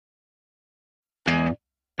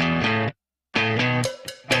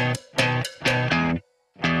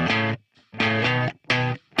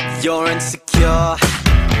You're insecure,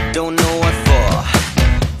 don't know what for.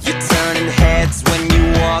 You're turning heads when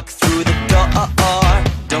you walk